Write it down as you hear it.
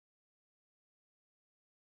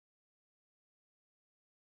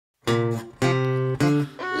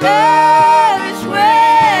Love is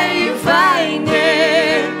where you find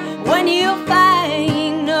it when you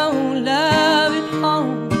find no love at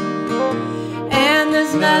home. And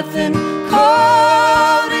there's nothing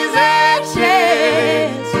cold as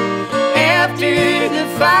ashes after the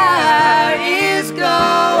fire is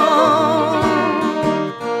gone.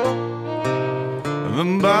 The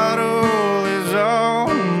bottle is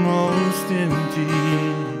almost empty.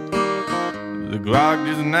 The clock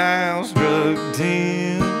just now struck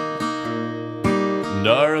 10.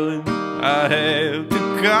 Darling, I have to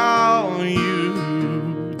call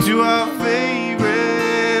you to our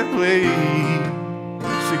favorite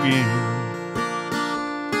place again.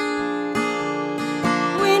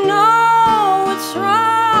 We know it's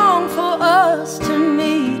wrong for us to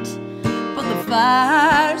meet, but the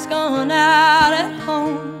fire's gone out at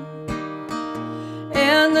home.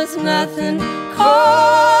 And there's nothing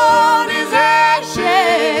cold as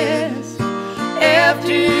ashes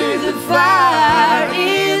after the fire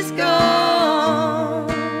is gone.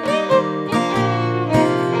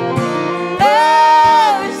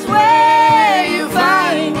 Love is where you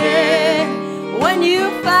find it when you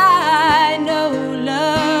find no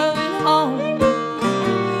love at home.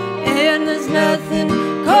 And there's nothing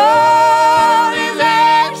cold as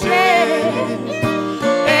ashes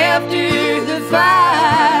after the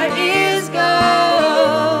fire is gone.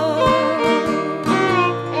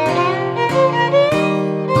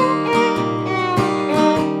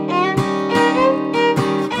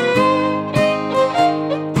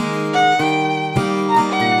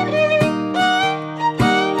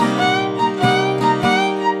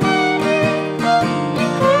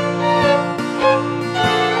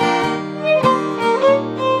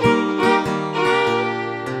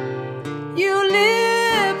 Your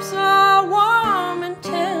lips are warm and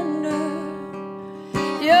tender.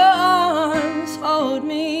 Your arms hold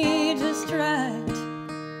me distract.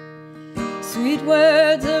 Sweet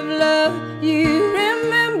words of love you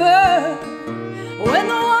remember when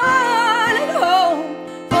the one at home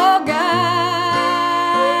forgot.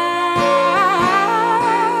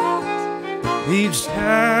 Each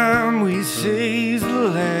time we say's the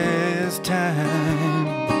last time,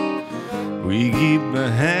 we keep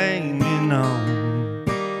hanging on.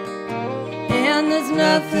 And there's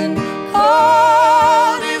nothing cold